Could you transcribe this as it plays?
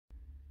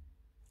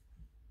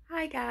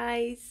Hi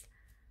guys.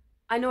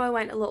 I know I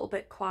went a little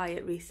bit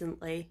quiet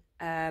recently.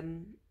 I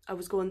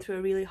was going through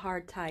a really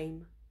hard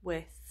time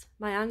with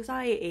my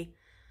anxiety.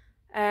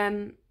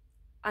 Um,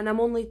 and I'm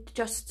only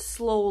just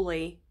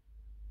slowly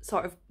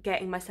sort of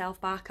getting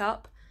myself back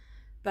up.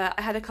 But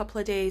I had a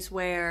couple of days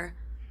where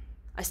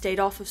I stayed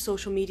off of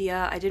social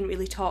media. I didn't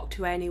really talk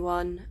to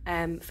anyone.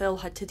 Phil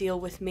had to deal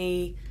with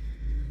me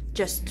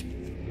just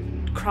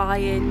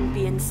crying,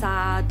 being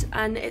sad,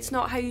 and it's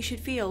not how you should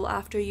feel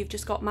after you've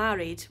just got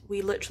married.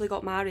 We literally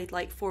got married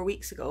like 4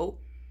 weeks ago,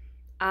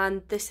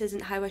 and this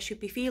isn't how I should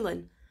be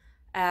feeling.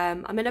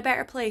 I'm in a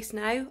better place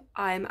now.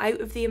 I'm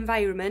out of the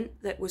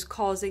environment that was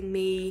causing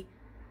me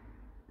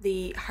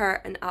the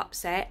hurt and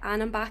upset,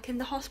 and I'm back in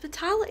the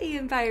hospitality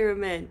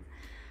environment.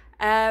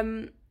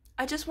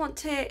 I just want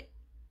to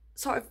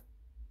sort of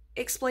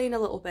explain a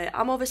little bit.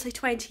 I'm obviously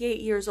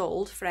 28 years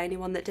old, for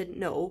anyone that didn't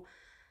know,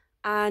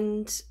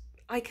 and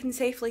I can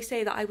safely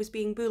say that I was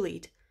being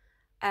bullied.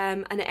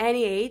 And at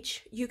any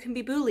age, you can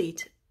be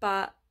bullied,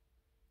 but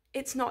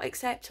it's not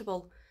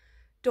acceptable.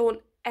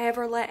 Don't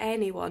ever let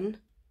anyone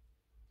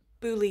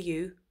bully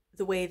you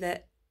the way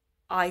that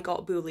I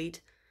got bullied.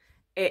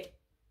 It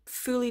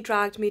fully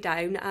dragged me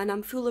down, and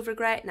I'm full of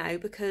regret now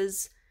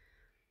because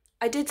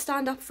I did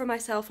stand up for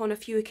myself on a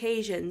few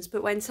occasions,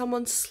 but when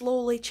someone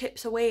slowly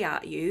chips away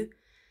at you,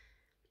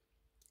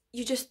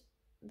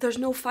 there's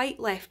no fight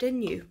left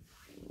in you.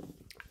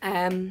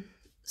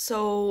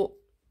 So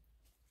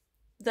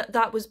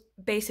that was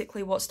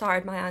basically what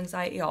started my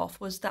anxiety off,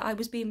 was that I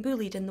was being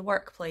bullied in the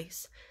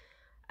workplace.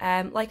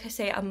 Like I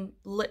say,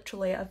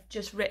 I've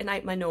just written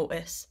out my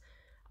notice.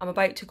 I'm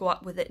about to go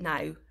up with it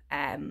now.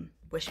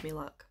 Wish me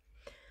luck.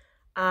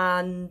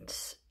 And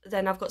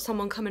then I've got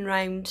someone coming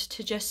round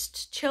to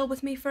just chill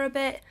with me for a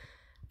bit.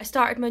 I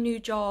started my new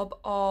job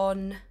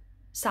on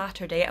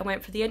Saturday. I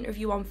went for the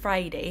interview on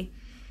Friday,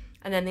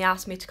 and then they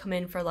asked me to come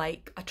in for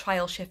like a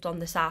trial shift on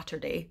the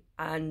Saturday,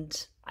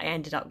 and I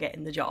ended up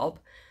getting the job.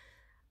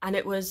 And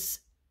it was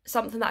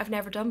something that I've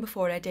never done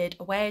before. I did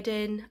a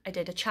wedding, I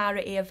did a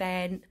charity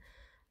event.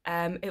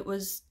 It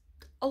was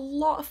a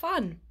lot of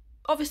fun.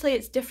 Obviously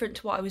it's different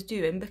to what I was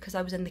doing because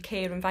I was in the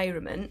care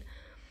environment,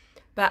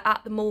 but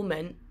at the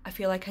moment I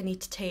feel like I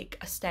need to take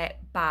a step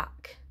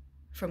back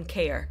from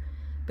care,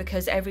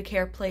 because every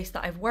care place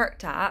that I've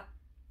worked at,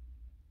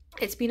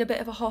 it's been a bit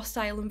of a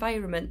hostile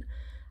environment.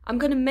 I'm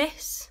going to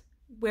miss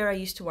where I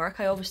used to work.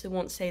 I obviously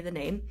won't say the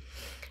name,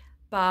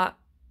 but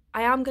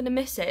I am going to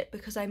miss it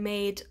because I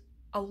made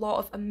a lot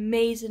of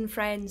amazing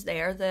friends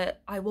there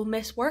that I will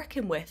miss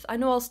working with. I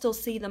know I'll still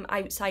see them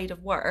outside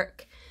of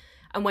work,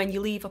 and when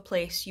you leave a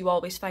place you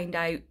always find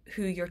out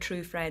who your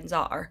true friends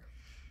are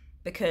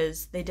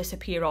because they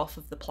disappear off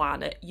of the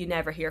planet. You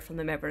never hear from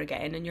them ever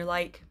again, and you're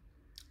like,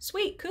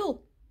 sweet,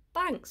 cool,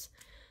 thanks.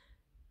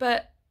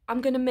 But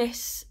I'm going to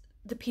miss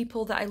the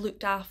people that I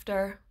looked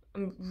after.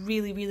 I'm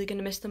really, really going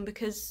to miss them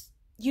because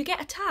you get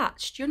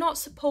attached. You're not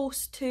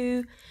supposed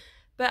to,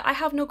 but I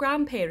have no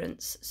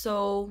grandparents,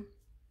 so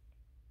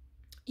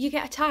you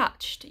get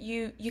attached.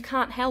 You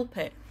can't help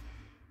it.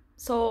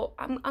 So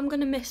I'm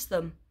going to miss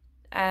them.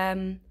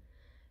 But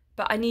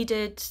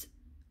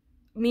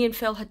me and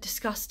Phil had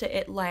discussed it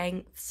at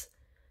length.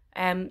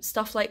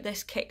 Stuff like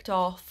this kicked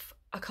off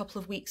a couple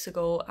of weeks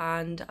ago,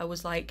 and I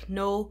was like,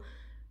 no,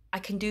 I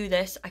can do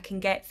this, I can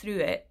get through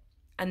it.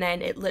 And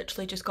then it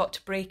literally just got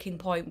to breaking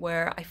point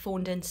where I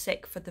phoned in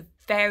sick for the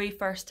very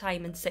first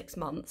time in 6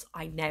 months.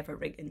 I never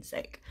ring in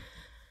sick.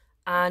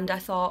 And I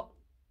thought,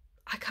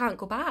 I can't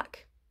go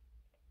back.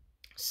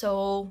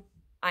 So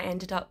I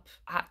ended up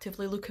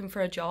actively looking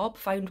for a job,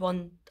 found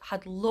one,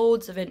 had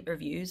loads of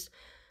interviews,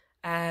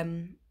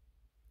 and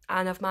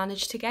I've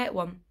managed to get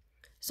one.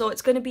 So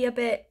it's going to be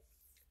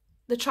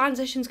the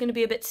transition's going to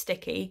be a bit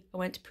sticky. I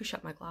went to push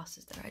up my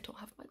glasses there. I don't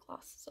have my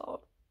glasses on.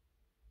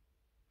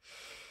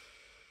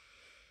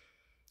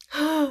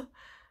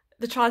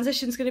 The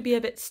transition's going to be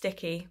a bit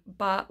sticky,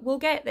 but we'll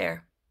get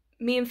there.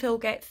 Me and Phil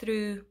get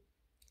through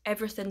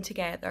everything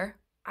together,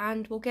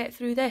 and we'll get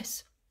through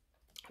this.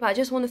 But I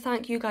just want to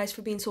thank you guys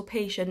for being so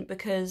patient,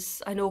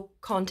 because I know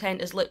content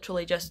has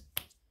literally just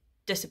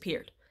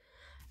disappeared.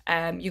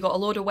 You got a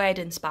load of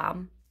wedding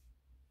spam,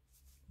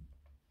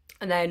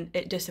 and then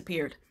it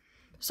disappeared.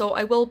 So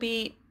I will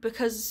be,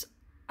 because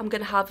I'm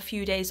going to have a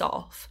few days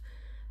off.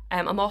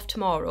 I'm off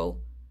tomorrow,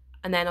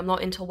 and then I'm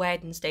not until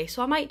Wednesday.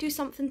 So I might do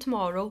something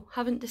tomorrow.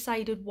 Haven't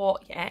decided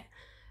what yet,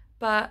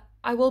 but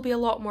I will be a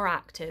lot more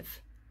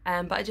active.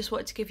 But I just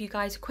wanted to give you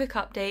guys a quick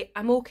update.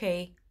 I'm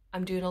okay.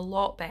 I'm doing a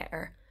lot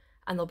better.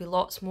 And there'll be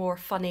lots more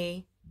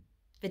funny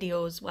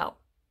videos. Well,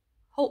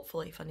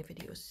 hopefully funny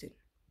videos soon.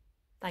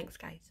 Thanks,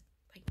 guys.